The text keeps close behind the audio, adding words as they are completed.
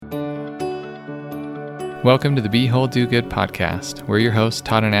Welcome to the Be Whole Do Good podcast. We're your hosts,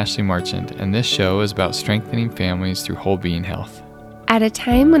 Todd and Ashley Marchant, and this show is about strengthening families through whole being health. At a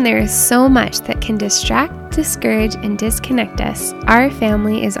time when there is so much that can distract, discourage, and disconnect us, our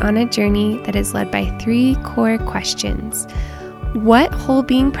family is on a journey that is led by three core questions. What whole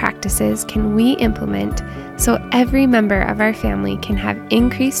being practices can we implement so every member of our family can have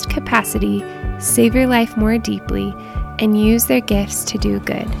increased capacity, savor life more deeply, and use their gifts to do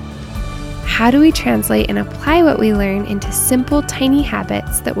good? How do we translate and apply what we learn into simple, tiny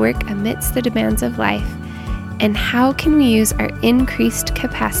habits that work amidst the demands of life? And how can we use our increased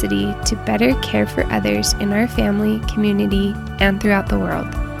capacity to better care for others in our family, community, and throughout the world?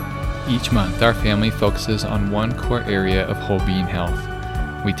 Each month, our family focuses on one core area of whole being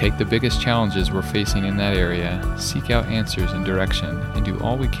health. We take the biggest challenges we're facing in that area, seek out answers and direction, and do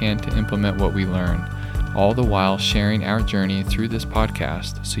all we can to implement what we learn, all the while sharing our journey through this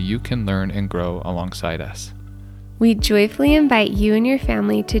podcast so you can learn and grow alongside us. We joyfully invite you and your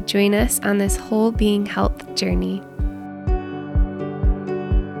family to join us on this whole being health journey.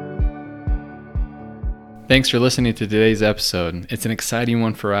 Thanks for listening to today's episode. It's an exciting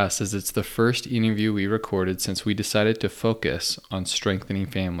one for us as it's the first interview we recorded since we decided to focus on strengthening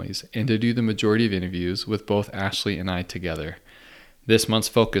families and to do the majority of interviews with both Ashley and I together. This month's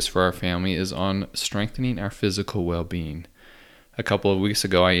focus for our family is on strengthening our physical well-being. A couple of weeks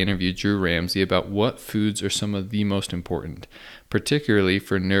ago, I interviewed Drew Ramsey about what foods are some of the most important, particularly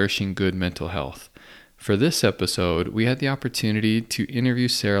for nourishing good mental health. For this episode, we had the opportunity to interview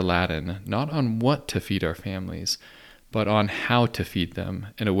Sarah Ladden, not on what to feed our families, but on how to feed them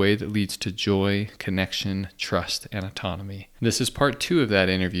in a way that leads to joy, connection, trust, and autonomy. This is part 2 of that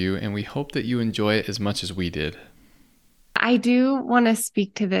interview, and we hope that you enjoy it as much as we did. I do want to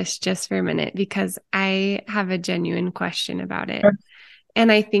speak to this just for a minute because I have a genuine question about it. Sure.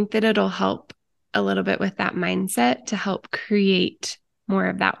 And I think that it'll help a little bit with that mindset to help create more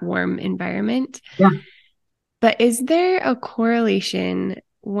of that warm environment. Yeah. But is there a correlation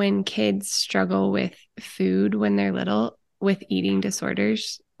when kids struggle with food when they're little with eating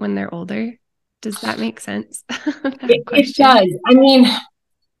disorders when they're older? Does that make sense? It does. I mean,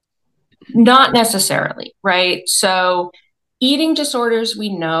 not necessarily, right? So eating disorders, we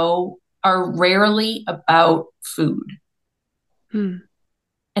know, are rarely about food. And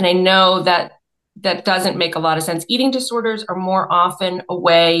I know that doesn't make a lot of sense. Eating disorders are more often a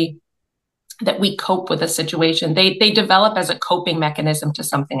way that we cope with a situation. They develop as a coping mechanism to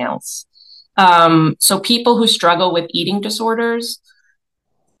something else. So people who struggle with eating disorders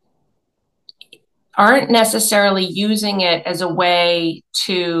aren't necessarily using it as a way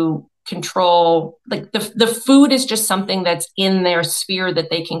to control, like the food is just something that's in their sphere that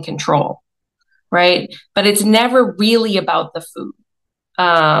they can control, right? But it's never really about the food.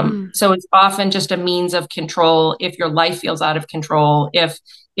 So it's often just a means of control if your life feels out of control, if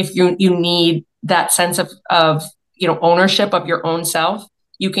you need that sense of ownership of your own self,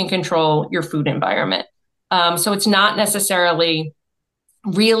 you can control your food environment. So it's not necessarily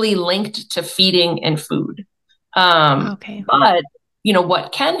really linked to feeding and food. Okay. But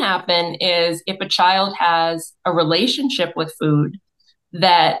what can happen is if a child has a relationship with food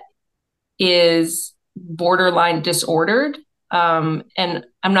that is borderline disordered, and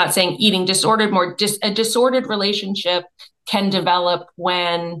I'm not saying eating disordered, a disordered relationship can develop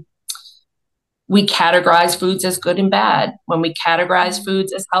when we categorize foods as good and bad, when we categorize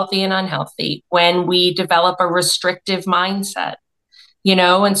foods as healthy and unhealthy, when we develop a restrictive mindset,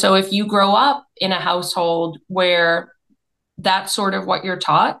 and so if you grow up in a household where that's sort of what you're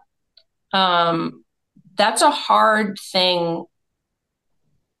taught, that's a hard thing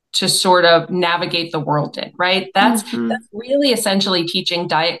to sort of navigate the world in, right? That's really essentially teaching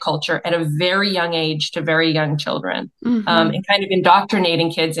diet culture at a very young age to very young children, and kind of indoctrinating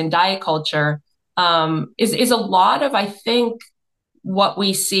kids in diet culture is a lot of, I think, what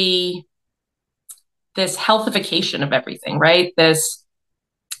we see, this healthification of everything, right? This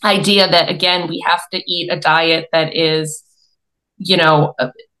idea that, again, we have to eat a diet that is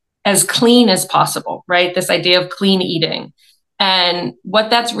as clean as possible, right? This idea of clean eating. And what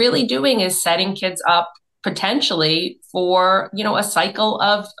that's really doing is setting kids up potentially for, a cycle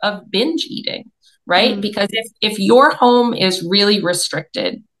of binge eating, right? Because if your home is really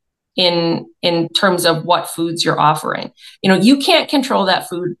restricted in terms of what foods you're offering, you can't control that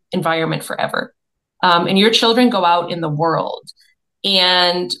food environment forever. And your children go out in the world.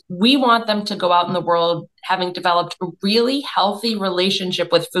 And we want them to go out in the world having developed a really healthy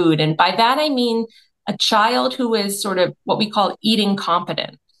relationship with food. And by that, I mean a child who is sort of what we call eating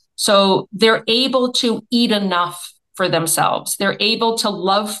competent. So they're able to eat enough for themselves. They're able to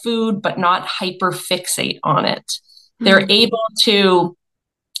love food, but not hyper fixate on it. They're able to,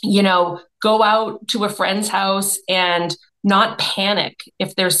 go out to a friend's house and not panic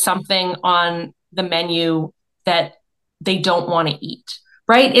if there's something on the menu that they don't want to eat,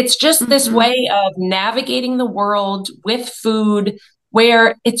 right? It's just this way of navigating the world with food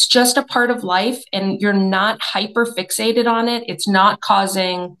where it's just a part of life and you're not hyper fixated on it. It's not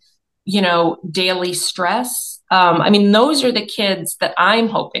causing, daily stress. Those are the kids that I'm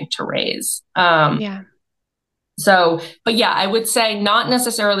hoping to raise. Yeah. But yeah, I would say not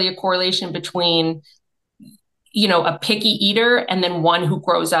necessarily a correlation between, a picky eater and then one who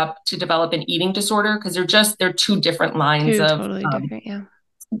grows up to develop an eating disorder, because they're two different lines of totally different. Yeah.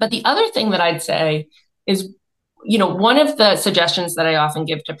 But the other thing that I'd say is, one of the suggestions that I often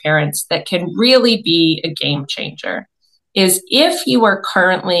give to parents that can really be a game changer is if you are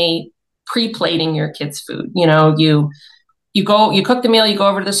currently pre-plating your kids' food, you cook the meal, you go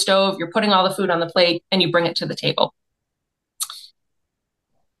over to the stove, you're putting all the food on the plate and you bring it to the table.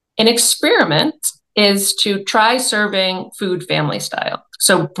 An experiment is to try serving food family style.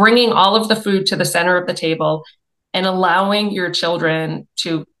 So bringing all of the food to the center of the table and allowing your children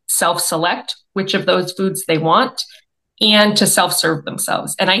to self-select which of those foods they want and to self-serve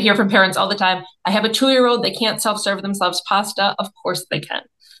themselves. And I hear from parents all the time, I have a 2-year-old, they can't self-serve themselves pasta. Of course they can.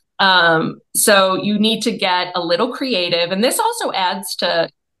 So you need to get a little creative. And this also adds to,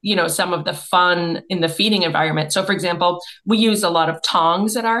 some of the fun in the feeding environment. So for example, we use a lot of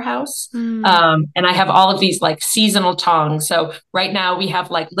tongs at our house. And I have all of these like seasonal tongs. So right now we have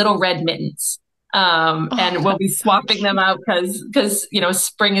like little red mittens. And we'll be swapping them out because,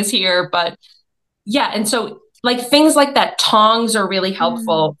 spring is here. But yeah. And so like things like that, tongs are really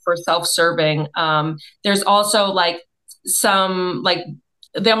helpful for self-serving. There's also like some like,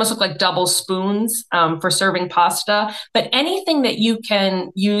 they almost look like double spoons for serving pasta, but anything that you can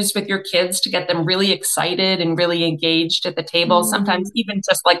use with your kids to get them really excited and really engaged at the table, sometimes even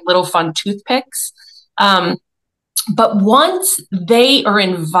just like little fun toothpicks. But once they are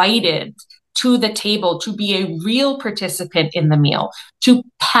invited to the table to be a real participant in the meal, to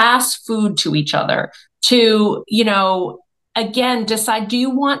pass food to each other, to, again, decide, do you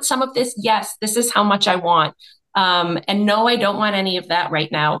want some of this? Yes, this is how much I want. And no, I don't want any of that right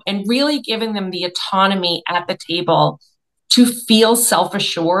now. And really giving them the autonomy at the table to feel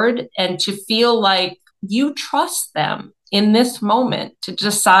self-assured and to feel like you trust them in this moment to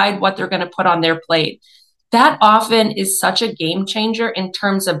decide what they're going to put on their plate. That often is such a game changer in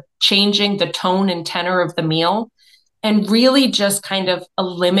terms of changing the tone and tenor of the meal and really just kind of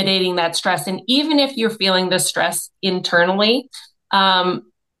eliminating that stress. And even if you're feeling the stress internally,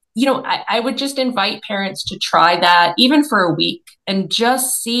 I would just invite parents to try that even for a week and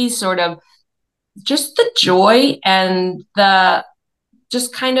just see sort of just the joy and the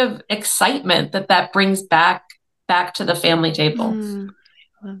just kind of excitement that brings back to the family table.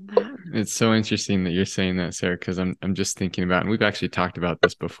 Love that. It's so interesting that you're saying that, Sarah, because I'm just thinking about, and we've actually talked about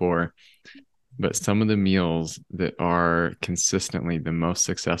this before, but some of the meals that are consistently the most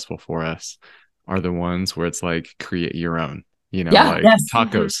successful for us are the ones where it's like create your own.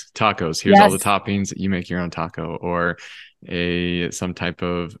 Tacos. Here's all the toppings. You make your own taco, or some type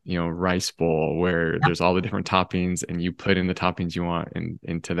of, rice bowl where there's all the different toppings and you put in the toppings you want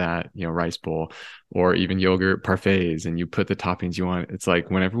into that, rice bowl, or even yogurt parfaits and you put the toppings you want. It's like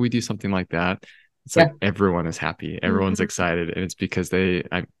whenever we do something like that, it's like everyone is happy. Everyone's excited. And it's because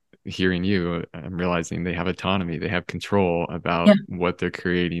I'm hearing you, I'm realizing they have autonomy. They have control about what they're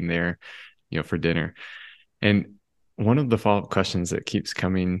creating there, for dinner. And one of the follow-up questions that keeps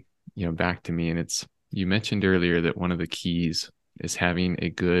coming, back to me, and you mentioned earlier that one of the keys is having a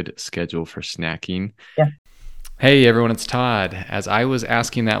good schedule for snacking. Yeah. Hey everyone, it's Todd. As I was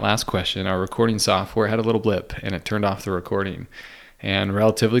asking that last question, our recording software had a little blip and it turned off the recording. And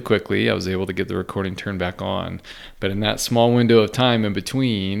relatively quickly, I was able to get the recording turned back on. But in that small window of time in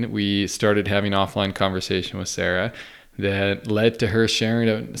between, we started having offline conversation with Sarah that led to her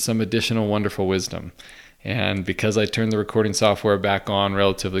sharing some additional wonderful wisdom. And because I turned the recording software back on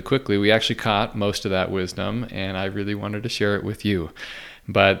relatively quickly, we actually caught most of that wisdom, and I really wanted to share it with you.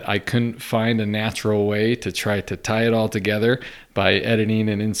 But I couldn't find a natural way to try to tie it all together by editing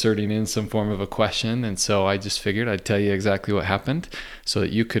and inserting in some form of a question. And so I just figured I'd tell you exactly what happened so that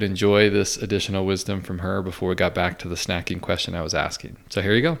you could enjoy this additional wisdom from her before we got back to the snacking question I was asking. So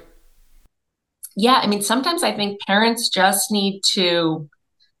here you go. Yeah, sometimes I think parents just need to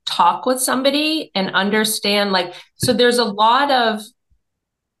talk with somebody and understand, so there's a lot of,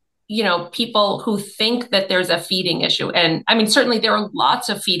 people who think that there's a feeding issue. And I mean, certainly there are lots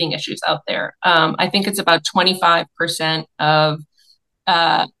of feeding issues out there. I think it's about 25%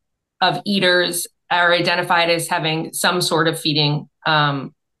 uh, of eaters are identified as having some sort of feeding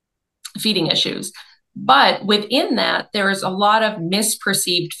issues. But within that, there is a lot of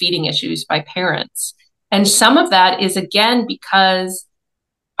misperceived feeding issues by parents. And some of that is, again, because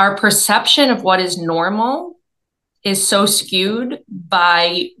our perception of what is normal is so skewed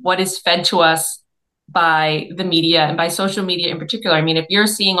by what is fed to us by the media and by social media in particular. I mean, if you're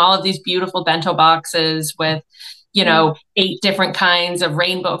seeing all of these beautiful bento boxes with, 8 different kinds of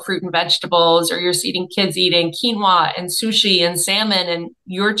rainbow fruit and vegetables, or you're seeing kids eating quinoa and sushi and salmon, and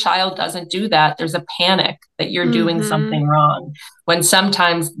your child doesn't do that, there's a panic that you're doing something wrong. When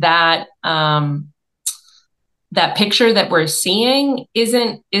sometimes that picture that we're seeing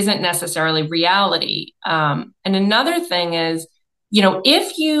isn't necessarily reality. And another thing is,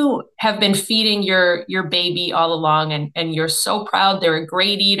 if you have been feeding your baby all along and you're so proud they're a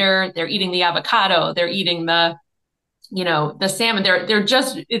great eater, they're eating the avocado, they're eating the salmon, they're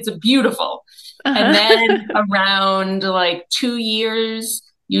just, it's beautiful. And then around like 2 years,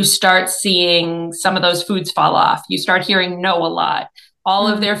 you start seeing some of those foods fall off. You start hearing no a lot. All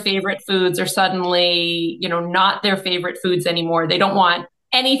of their favorite foods are suddenly, not their favorite foods anymore. They don't want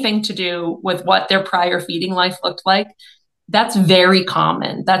anything to do with what their prior feeding life looked like. That's very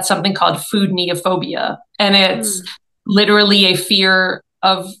common. That's something called food neophobia. And it's literally a fear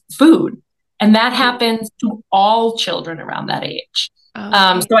of food. And that happens to all children around that age. So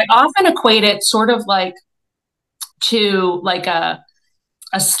I often equate it sort of like to like a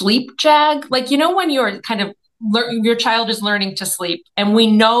sleep jag. Like, when you're kind of your child is learning to sleep, and we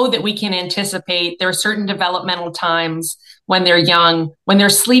know that we can anticipate there are certain developmental times when they're young, when their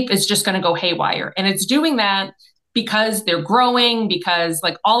sleep is just going to go haywire. And it's doing that because they're growing, because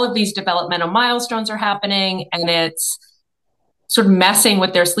like all of these developmental milestones are happening, and it's sort of messing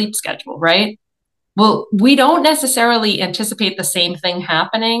with their sleep schedule, right? Well, we don't necessarily anticipate the same thing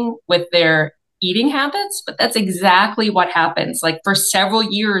happening with their eating habits, but that's exactly what happens, like for several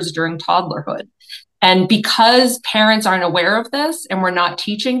years during toddlerhood. And because parents aren't aware of this and we're not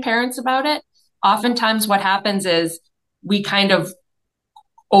teaching parents about it, oftentimes what happens is we kind of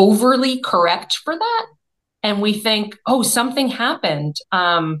overly correct for that. And we think, oh, something happened.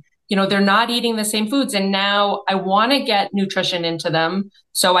 They're not eating the same foods. And now I want to get nutrition into them.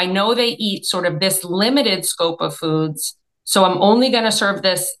 So I know they eat sort of this limited scope of foods. So I'm only going to serve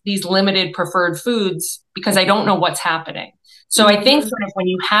these limited preferred foods because I don't know what's happening. So I think sort of when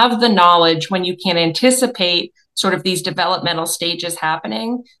you have the knowledge, when you can anticipate sort of these developmental stages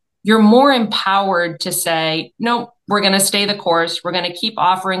happening, you're more empowered to say, no, we're going to stay the course. We're going to keep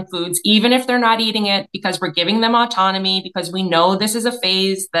offering foods, even if they're not eating it, because we're giving them autonomy, because we know this is a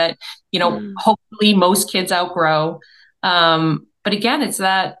phase that, hopefully most kids outgrow. But again, it's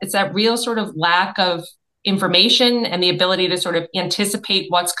that real sort of lack of information and the ability to sort of anticipate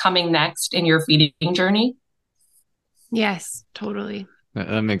what's coming next in your feeding journey. Yes, totally.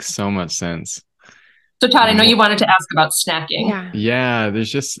 That makes so much sense. So Todd, I know you wanted to ask about snacking. Yeah, there's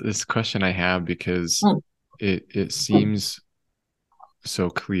just this question I have because it seems so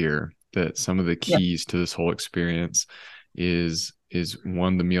clear that some of the keys to this whole experience is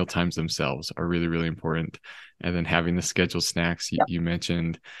one, the meal times themselves are really, really important. And then having the scheduled snacks you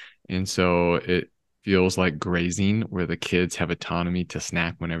mentioned. And so it feels like grazing, where the kids have autonomy to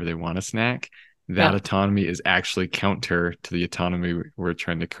snack whenever they want to snack. That autonomy is actually counter to the autonomy we're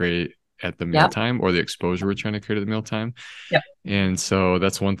trying to create at the mealtime, or the exposure we're trying to create at the mealtime. And so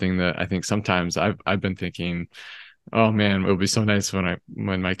that's one thing that I think sometimes I've been thinking, oh man, it would be so nice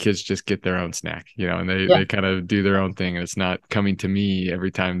when my kids just get their own snack, and they kind of do their own thing, and it's not coming to me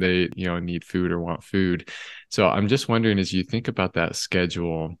every time they, need food or want food. So I'm just wondering, as you think about that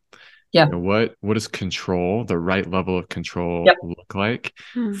schedule, what does control, the right level of control look like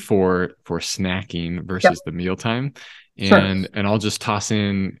for snacking versus the mealtime? And I'll just toss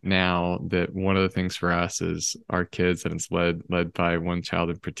in now that one of the things for us is our kids, and it's led by one child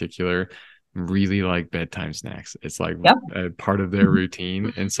in particular, really like bedtime snacks. It's like a part of their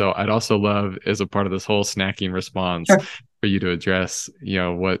routine. And so I'd also love, as a part of this whole snacking response, for you to address,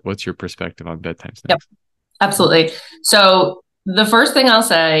 what's your perspective on bedtime snacks? Absolutely. So the first thing I'll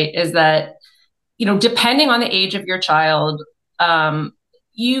say is that, depending on the age of your child,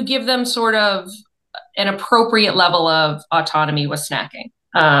 you give them sort of an appropriate level of autonomy with snacking.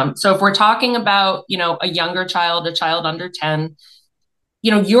 So if we're talking about, a younger child, a child under 10,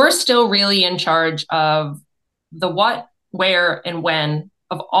 you're still really in charge of the what, where, and when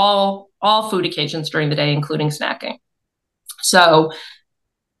of all food occasions during the day, including snacking. So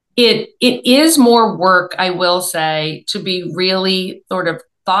It is more work, I will say, to be really sort of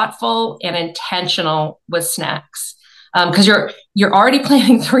thoughtful and intentional with snacks. Because you're already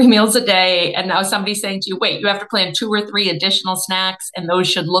planning 3 meals a day, and now somebody's saying to you, wait, you have to plan 2 or 3 additional snacks, and those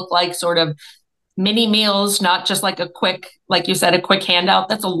should look like sort of mini meals, not just like a quick, like you said, a quick handout.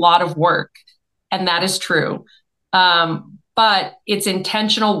 That's a lot of work. And that is true. But it's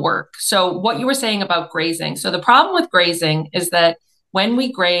intentional work. So what you were saying about grazing. So the problem with grazing is that when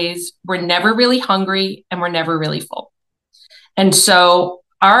we graze, we're never really hungry and we're never really full. And so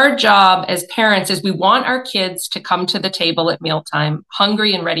our job as parents is we want our kids to come to the table at mealtime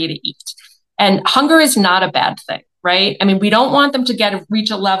hungry and ready to eat. And hunger is not a bad thing, right? I mean, we don't want them to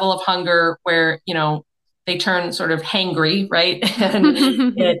reach a level of hunger where, they turn sort of hangry, right?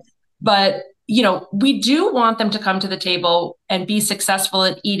 But we do want them to come to the table and be successful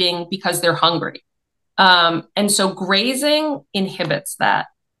at eating because they're hungry. And so grazing inhibits that.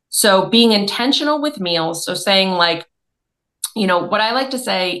 So being intentional with meals, so saying like, what I like to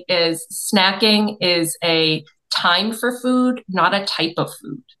say is snacking is a time for food, not a type of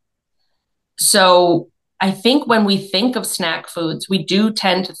food. So I think when we think of snack foods, we do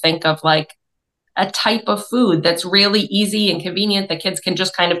tend to think of like a type of food that's really easy and convenient that kids can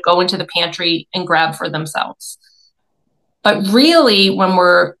just kind of go into the pantry and grab for themselves. But really, when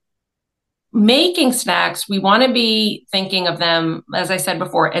we're making snacks, we want to be thinking of them, as I said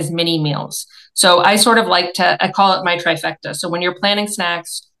before, as mini meals. So I sort of I call it my trifecta. So when you're planning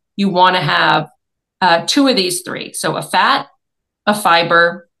snacks, you want to have 2 of these 3. So a fat, a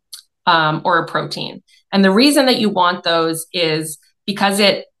fiber, or a protein. And the reason that you want those is because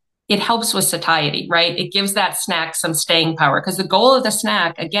it helps with satiety, right? It gives that snack some staying power, because the goal of the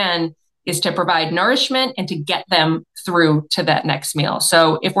snack, again, is to provide nourishment and to get them through to that next meal.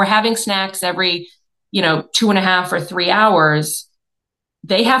 So if we're having snacks every, 2.5 or 3 hours,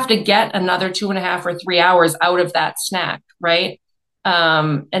 they have to get another 2.5 or 3 hours out of that snack, right?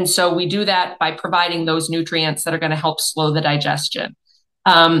 And so we do that by providing those nutrients that are going to help slow the digestion.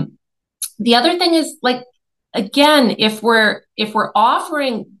 The other thing is, like, again, if we're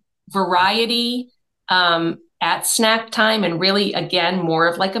offering variety at snack time and really, again, more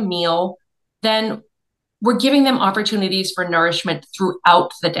of like a meal, then we're giving them opportunities for nourishment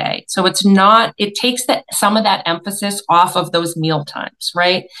throughout the day. So it takes some of that emphasis off of those meal times,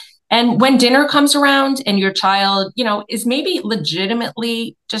 right? And when dinner comes around and your child, is maybe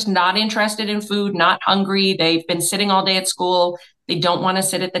legitimately just not interested in food, not hungry, they've been sitting all day at school, they don't want to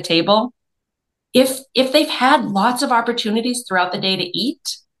sit at the table. If they've had lots of opportunities throughout the day to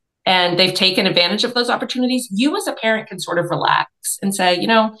eat, and they've taken advantage of those opportunities, you as a parent can sort of relax and say,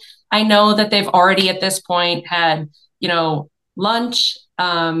 I know that they've already at this point had, lunch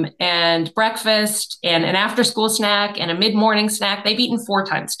and breakfast and an after school snack and a mid-morning snack. They've eaten 4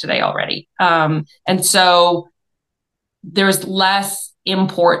 times today already. And so there's less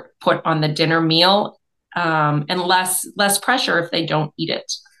import put on the dinner meal and less pressure if they don't eat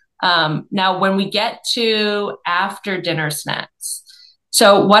it. Now, when we get to after dinner snacks,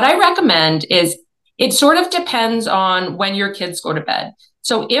 so what I recommend is it sort of depends on when your kids go to bed.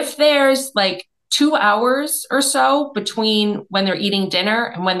 So if there's like 2 hours or so between when they're eating dinner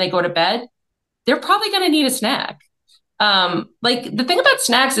and when they go to bed, they're probably going to need a snack. Like the thing about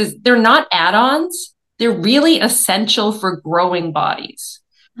snacks is they're not add-ons. They're really essential for growing bodies,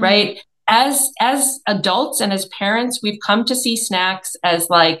 right? As adults and as parents, we've come to see snacks as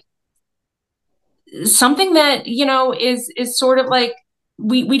like something that, is sort of like,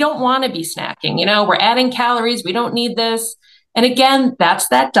 we don't want to be snacking, we're adding calories. We don't need this. And again, that's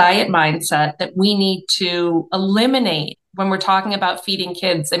that diet mindset that we need to eliminate when we're talking about feeding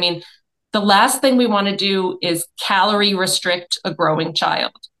kids. I mean, the last thing we want to do is calorie restrict a growing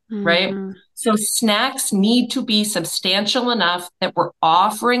child, right? So snacks need to be substantial enough that we're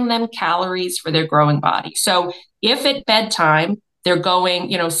offering them calories for their growing body. So if at bedtime, they're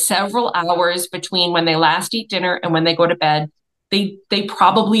going, several hours between when they last eat dinner and when they go to bed, they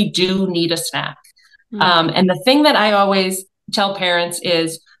probably do need a snack. And the thing that I always tell parents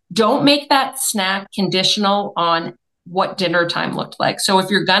is don't make that snack conditional on what dinner time looked like. So if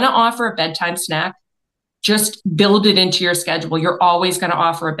you're going to offer a bedtime snack, just build it into your schedule. You're always going to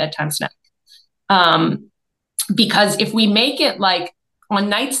offer a bedtime snack. Because if we make it like on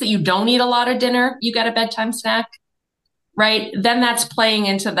nights that you don't eat a lot of dinner, you get a bedtime snack, right? Then that's playing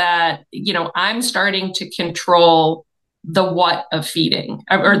into that, I'm starting to control the what of feeding,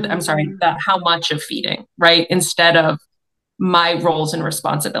 or I'm sorry, the how much of feeding, right? Instead of my roles and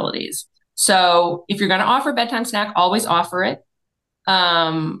responsibilities. So if you're going to offer a bedtime snack, always offer it.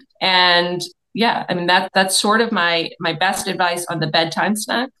 And yeah, I mean, that's sort of my best advice on the bedtime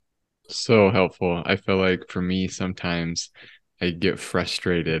snack. so helpful. I feel like for me, sometimes I get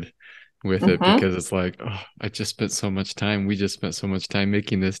frustrated with it Mm-hmm. because it's like, oh, I just spent so much time. We just spent so much time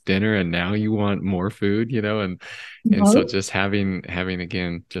making this dinner, and now you want more food, and so Mm-hmm. just having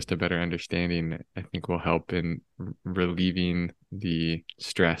again just a better understanding, I think will help in relieving the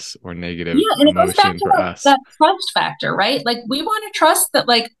stress or negative Yeah, and it goes back emotion to for that, us. that trust factor, right? Like we want to trust that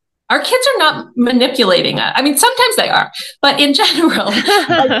like our kids are not manipulating us. I mean, sometimes they are, but in general,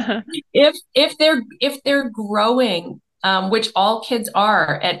 like if they're growing, which all kids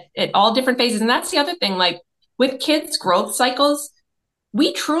are at all different phases, and that's the other thing. Like with kids' growth cycles,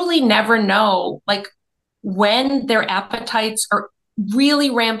 we truly never know like when their appetites are really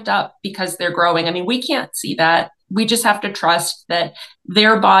ramped up because they're growing. I mean, we can't see that. We just have to trust that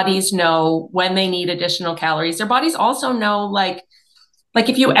their bodies know when they need additional calories. Their bodies also know like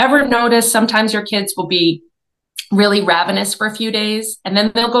if you ever notice sometimes your kids will be really ravenous for a few days and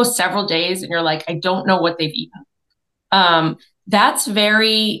then they'll go several days and you're like, I don't know what they've eaten. That's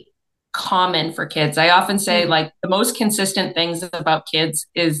very common for kids. I often say like the most consistent things about kids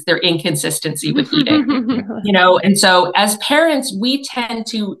is their inconsistency with eating, and so as parents, we tend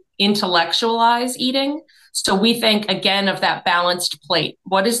to intellectualize eating. So we think again of that balanced plate.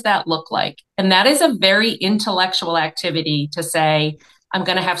 What does that look like? And that is a very intellectual activity to say, I'm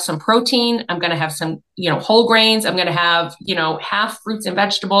going to have some protein. I'm going to have some, whole grains. I'm going to have, half fruits and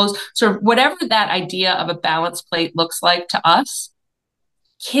vegetables. So whatever that idea of a balanced plate looks like to us,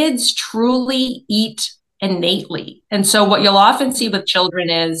 kids truly eat innately. And so what you'll often see with children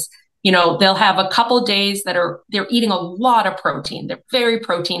is, they'll have a couple days they're eating a lot of protein. They're very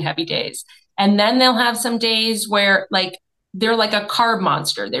protein heavy days. And then they'll have some days where like they're like a carb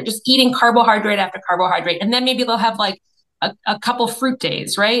monster. They're just eating carbohydrate after carbohydrate. And then maybe they'll have like a couple fruit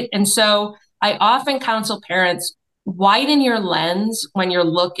days, right? And so I often counsel parents, widen your lens when you're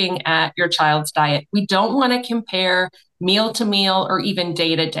looking at your child's diet. We don't want to compare meal to meal or even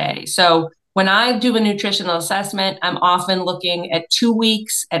day to day. So when I do a nutritional assessment, I'm often looking at 2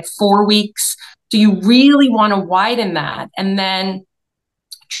 weeks, at 4 weeks. Do you really want to widen that? And then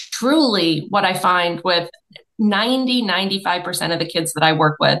truly what I find with 95% of the kids that I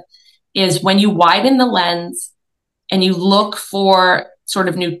work with is when you widen the lens and you look for sort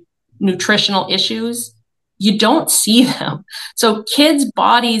of nutritional issues, you don't see them. So kids'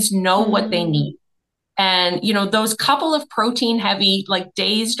 bodies know what they need. And, those couple of protein heavy like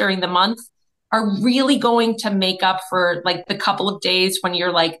days during the month are really going to make up for like the couple of days when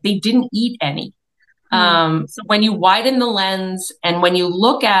you're like, they didn't eat any. So when you widen the lens and when you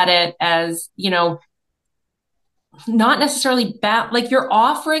look at it as, not necessarily like you're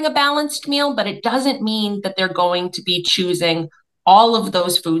offering a balanced meal, but it doesn't mean that they're going to be choosing all of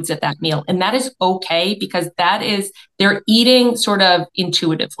those foods at that meal. And that is okay because they're eating sort of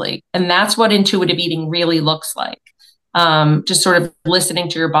intuitively. And that's what intuitive eating really looks like. Just sort of listening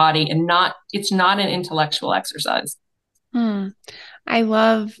to your body and it's not an intellectual exercise. I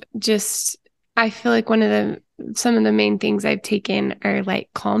feel like some of the main things I've taken are like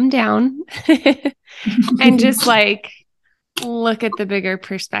calm down and just like look at the bigger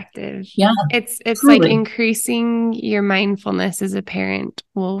perspective. Yeah. It's truly. like increasing your mindfulness as a parent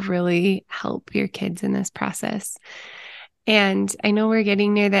will really help your kids in this process. And I know we're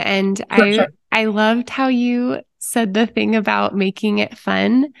getting near the end. Sure. I loved how you said the thing about making it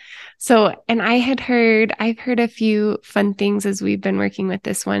fun. So, and I've heard a few fun things as we've been working with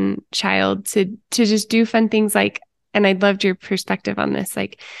this one child to just do fun things like, and I'd loved your perspective on this,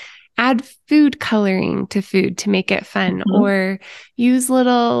 like add food coloring to food to make it fun, or use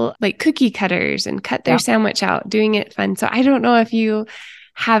little like cookie cutters and cut their sandwich out, doing it fun. So I don't know if you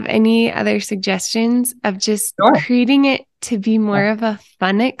have any other suggestions of just creating it to be more of a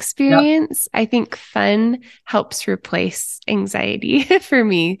fun experience. I think fun helps replace anxiety for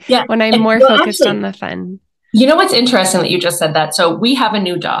me when I'm more focused on the fun. You know what's interesting that you just said that? So we have a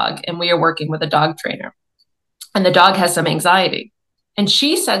new dog and we are working with a dog trainer and the dog has some anxiety. And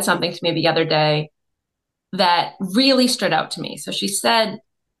she said something to me the other day that really stood out to me. So she said,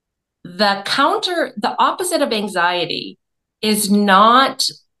 the opposite of anxiety is not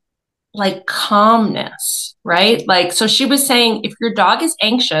like calmness, right? Like, so she was saying, if your dog is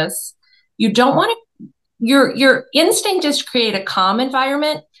anxious, you don't want to, your instinct is to create a calm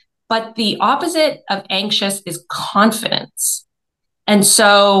environment, but the opposite of anxious is confidence. And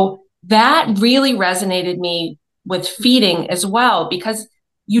so that really resonated me with feeding as well, because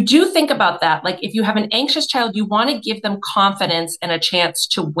you do think about that. Like if you have an anxious child, you want to give them confidence and a chance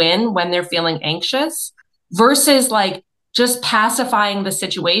to win when they're feeling anxious versus like just pacifying the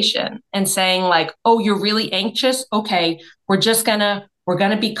situation and saying like, oh, you're really anxious. Okay, we're just going to we're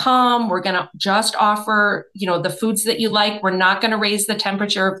going to be calm. We're going to just offer, the foods that you like. We're not going to raise the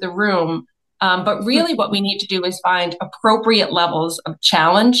temperature of the room. But really what we need to do is find appropriate levels of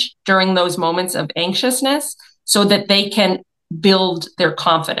challenge during those moments of anxiousness so that they can build their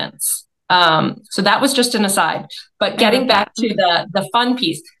confidence. So that was just an aside, but getting back to the fun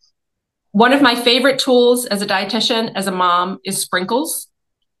piece. One of my favorite tools as a dietitian, as a mom, is sprinkles.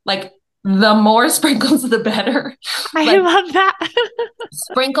 Like, the more sprinkles, the better. I love that.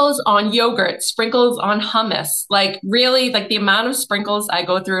 Sprinkles on yogurt, sprinkles on hummus, like really, like the amount of sprinkles I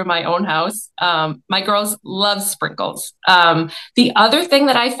go through in my own house. My girls love sprinkles. The other thing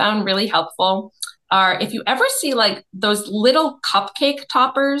that I found really helpful are, if you ever see like those little cupcake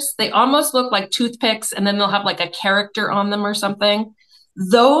toppers, they almost look like toothpicks and then they'll have like a character on them or something.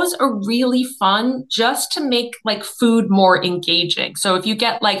 Those are really fun just to make like food more engaging. So if you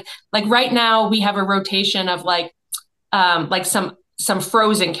get like right now we have a rotation of like some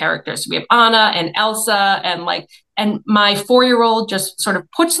Frozen characters. We have Anna and Elsa, and my 4-year-old just sort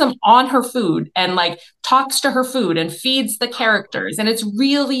of puts them on her food and like talks to her food and feeds the characters. And it's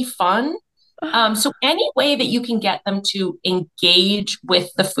really fun. So any way that you can get them to engage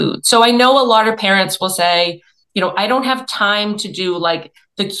with the food. So I know a lot of parents will say, I don't have time to do like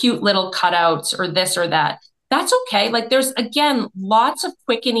the cute little cutouts or this or that. That's okay. Like, there's, again, lots of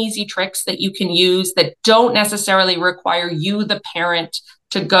quick and easy tricks that you can use that don't necessarily require you, the parent,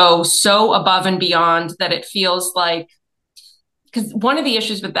 to go so above and beyond that it feels like, because one of the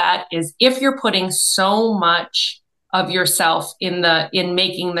issues with that is if you're putting so much of yourself in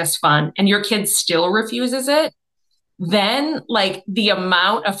making this fun and your kid still refuses it, then like the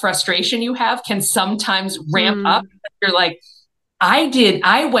amount of frustration you have can sometimes ramp up. You're like,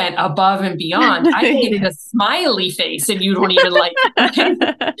 I went above and beyond. I made a smiley face and you don't even like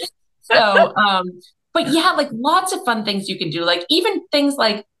it. So, but yeah, like lots of fun things you can do. Like even things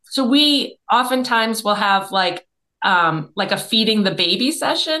like, so we oftentimes will have like a feeding the baby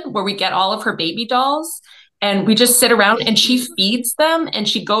session where we get all of her baby dolls and we just sit around and she feeds them and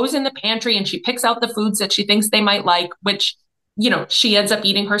she goes in the pantry and she picks out the foods that she thinks they might like, which, she ends up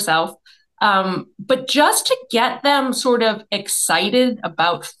eating herself. But just to get them sort of excited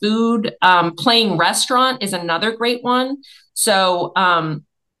about food, playing restaurant is another great one. So,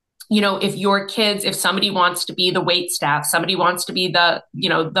 if somebody wants to be the wait staff, somebody wants to be the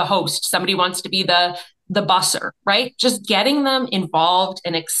host, somebody wants to be the busser, right? Just getting them involved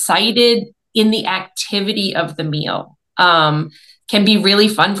and excited in the activity of the meal, can be really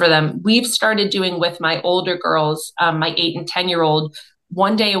fun for them. We've started doing with my older girls, my 8 and 10-year-old,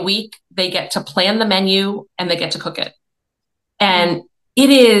 one day a week, they get to plan the menu and they get to cook it. And it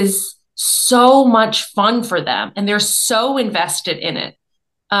is so much fun for them. And they're so invested in it.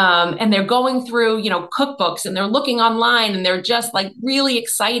 And they're going through, cookbooks and they're looking online and they're just like really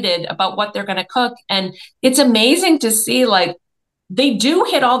excited about what they're going to cook. And it's amazing to see like, they do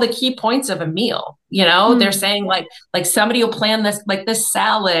hit all the key points of a meal. They're saying like somebody will plan this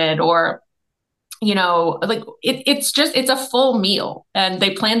salad or, it's a full meal and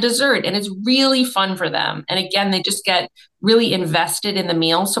they plan dessert and it's really fun for them. And again, they just get really invested in the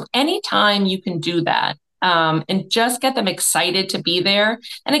meal. So anytime you can do that, and just get them excited to be there.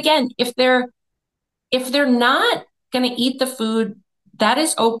 And again, if they're not going to eat the food, that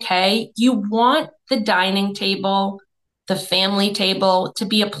is okay. You want the dining table, the family table, to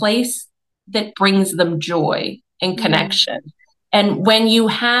be a place that brings them joy and connection. And when you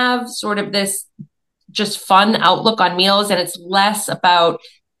have sort of this just fun outlook on meals and it's less about,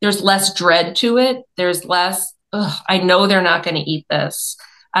 there's less dread to it. There's less, I know they're not going to eat this.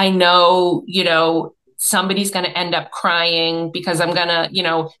 I know, somebody's going to end up crying because I'm going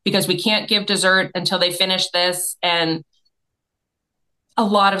to, because we can't give dessert until they finish this, and a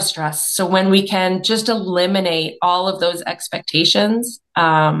lot of stress. So when we can just eliminate all of those expectations,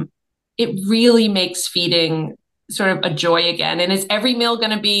 it really makes feeding sort of a joy again. And is every meal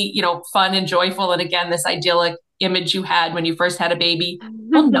going to be, fun and joyful? And again, this idyllic image you had when you first had a baby?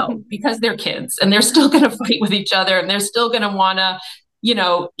 Well, no, because they're kids and they're still going to fight with each other and they're still going to want to,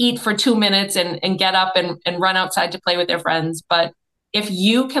 eat for 2 minutes and get up and run outside to play with their friends. But if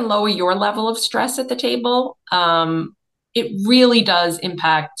you can lower your level of stress at the table, it really does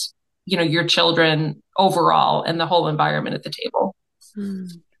impact, your children overall and the whole environment at the table.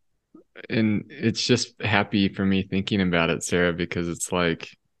 And it's just happy for me thinking about it, Sarah, because it's like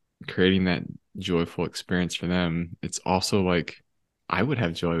creating that joyful experience for them. It's also like, I would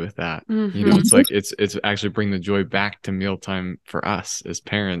have joy with that. It's like, it's actually bring the joy back to mealtime for us as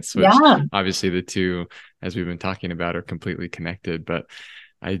parents, which obviously the two, as we've been talking about, are completely connected. But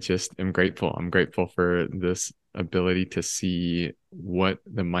I just am grateful. I'm grateful for this ability to see what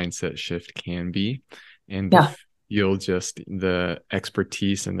the mindset shift can be, and to Yeah. feel just the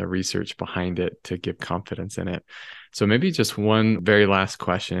expertise and the research behind it to give confidence in it. So maybe just one very last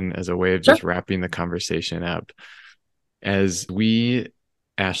question as a way of Sure. just wrapping the conversation up. As we,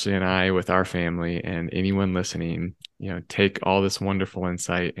 Ashley and I, with our family and anyone listening, take all this wonderful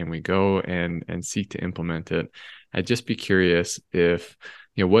insight and we go and seek to implement it, I'd just be curious if,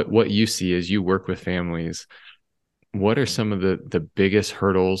 what you see as you work with families. What are some of the biggest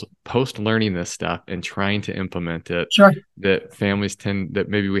hurdles post learning this stuff and trying to implement it Sure. that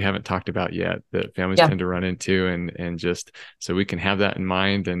maybe we haven't talked about yet, that families tend to run into, and just so we can have that in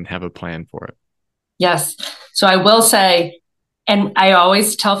mind and have a plan for it? Yes. So I will say, and I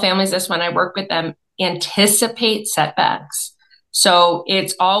always tell families this when I work with them, anticipate setbacks. So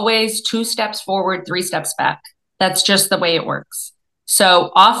it's always 2 steps forward, 3 steps back. That's just the way it works. So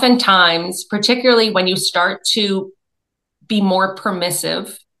oftentimes, particularly when you start to be more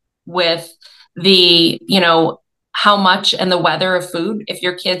permissive with the, how much and the whether of food, if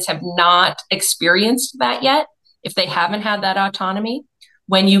your kids have not experienced that yet, if they haven't had that autonomy,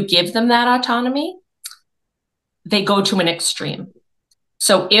 when you give them that autonomy, they go to an extreme.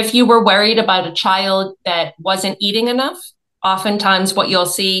 So if you were worried about a child that wasn't eating enough, oftentimes what you'll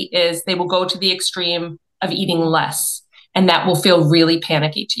see is they will go to the extreme of eating less, and that will feel really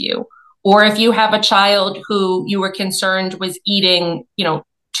panicky to you. Or if you have a child who you were concerned was eating,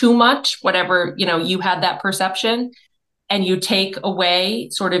 too much, whatever, you had that perception, and you take away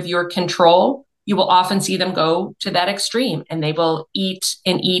sort of your control, you will often see them go to that extreme, and they will eat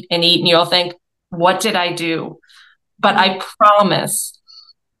and eat and eat. And you'll think, what did I do? But I promise,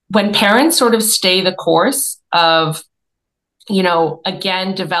 when parents sort of stay the course of,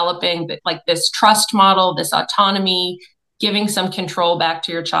 again, developing like this trust model, this autonomy, giving some control back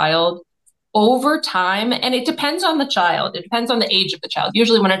to your child over time, and it depends on the child. It depends on the age of the child.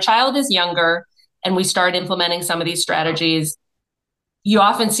 Usually when a child is younger and we start implementing some of these strategies, you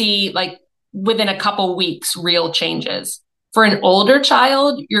often see like within a couple weeks, real changes. For an older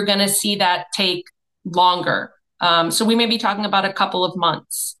child, you're going to see that take longer. So we may be talking about a couple of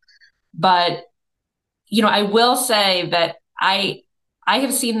months. But, I will say that I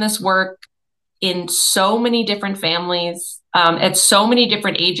have seen this work in so many different families, at so many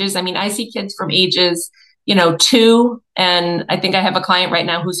different ages. I mean, I see kids from ages, 2, and I think I have a client right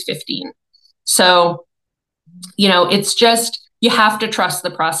now who's 15. So, it's just, you have to trust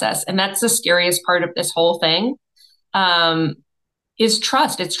the process. And that's the scariest part of this whole thing, is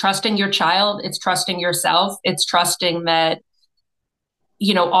trust. It's trusting your child. It's trusting yourself. It's trusting that,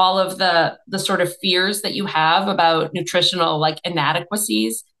 all of the sort of fears that you have about nutritional like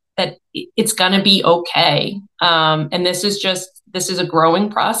inadequacies, that it's going to be okay. And this is a growing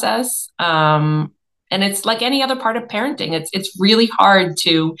process. And it's like any other part of parenting. It's really hard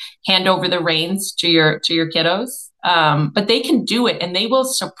to hand over the reins to your kiddos. But they can do it, and they will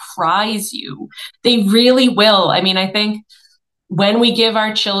surprise you. They really will. I mean, I think when we give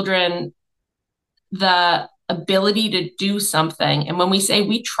our children the ability to do something, and when we say,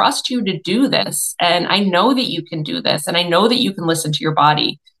 we trust you to do this, and I know that you can do this, and I know that you can listen to your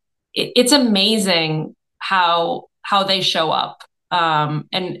body, it's amazing how they show up.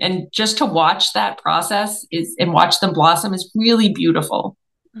 And just to watch that process and watch them blossom is really beautiful.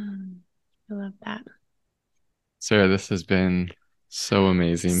 I love that. Sarah, this has been so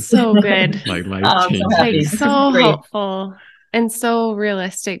amazing. So good. Like life-changing. Like so helpful and so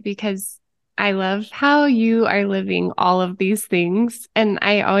realistic, because I love how you are living all of these things. And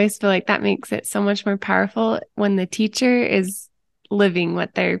I always feel like that makes it so much more powerful when the teacher is living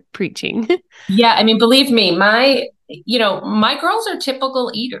what they're preaching. Yeah. I mean, believe me, my girls are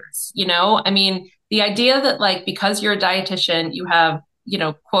typical eaters, I mean, the idea that like, because you're a dietitian, you have,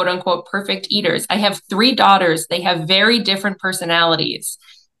 quote unquote, perfect eaters. I have 3 daughters. They have very different personalities,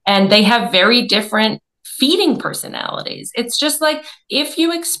 and they have very different feeding personalities. It's just like, if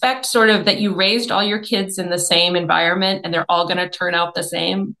you expect sort of that you raised all your kids in the same environment and they're all going to turn out the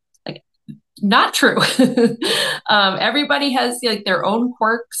same, like, not true. Everybody has like their own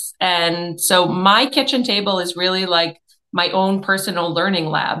quirks. And so my kitchen table is really like my own personal learning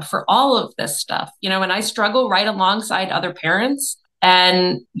lab for all of this stuff, and I struggle right alongside other parents.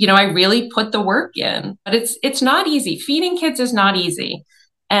 And, I really put the work in, but it's not easy. Feeding kids is not easy.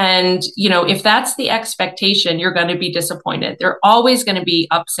 And, if that's the expectation, you're going to be disappointed. There are always going to be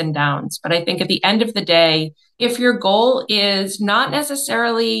ups and downs. But I think at the end of the day, if your goal is not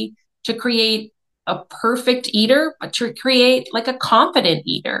necessarily to create a perfect eater, but to create like a confident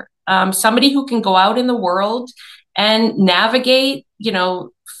eater, somebody who can go out in the world and navigate,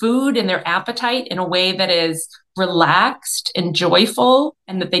 food and their appetite in a way that is relaxed and joyful,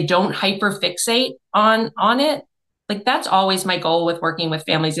 and that they don't hyperfixate on it. Like, that's always my goal with working with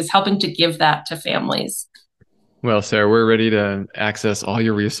families, is helping to give that to families. Well, Sarah, we're ready to access all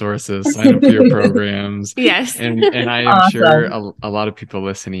your resources, sign up for your programs. Yes. And I am sure a lot of people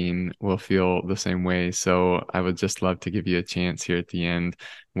listening will feel the same way. So I would just love to give you a chance here at the end.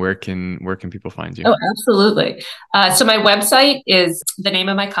 Where can people find you? Oh, absolutely. So my website is the name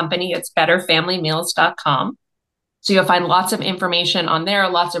of my company. It's betterfamilymeals.com. So you'll find lots of information on there,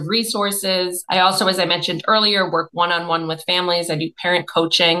 lots of resources. I also, as I mentioned earlier, work one-on-one with families. I do parent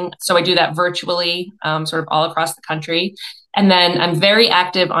coaching. So I do that virtually, sort of all across the country. And then I'm very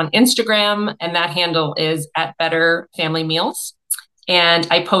active on Instagram, and that handle is at Better Family Meals. And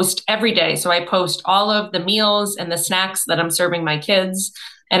I post every day. So I post all of the meals and the snacks that I'm serving my kids.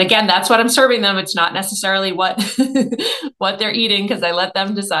 And again, that's what I'm serving them. It's not necessarily what what they're eating, because I let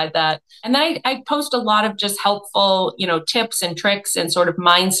them decide that. And then I post a lot of just helpful, tips and tricks and sort of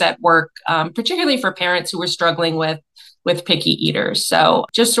mindset work, particularly for parents who are struggling with picky eaters. So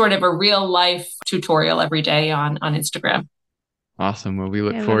just sort of a real life tutorial every day on Instagram. Awesome. Well, we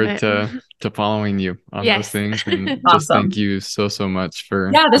look forward to following you on those things. And Awesome. Just thank you so much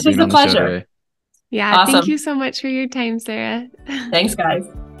for this was a pleasure. Yeah, awesome. Thank you so much for your time, Sarah. Thanks, guys.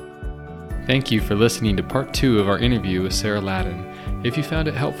 Thank you for listening to part 2 of our interview with Sarah Ladden. If you found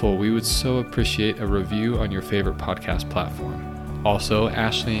it helpful, we would so appreciate a review on your favorite podcast platform. Also,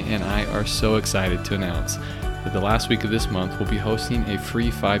 Ashley and I are so excited to announce that the last week of this month we'll be hosting a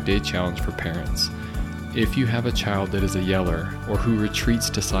free 5-day challenge for parents. If you have a child that is a yeller, or who retreats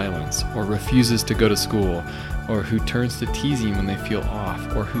to silence, or refuses to go to school, or who turns to teasing when they feel off,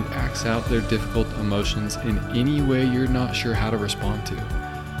 or who acts out their difficult emotions in any way you're not sure how to respond to,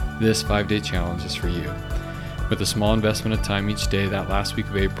 this 5-day challenge is for you. With a small investment of time each day that last week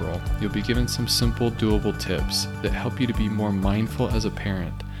of April, you'll be given some simple, doable tips that help you to be more mindful as a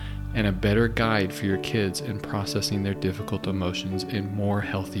parent and a better guide for your kids in processing their difficult emotions in more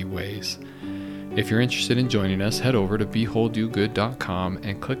healthy ways. If you're interested in joining us, head over to beholdyogood.com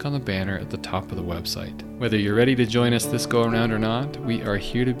and click on the banner at the top of the website. Whether you're ready to join us this go around or not, we are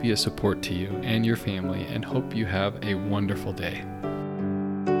here to be a support to you and your family and hope you have a wonderful day.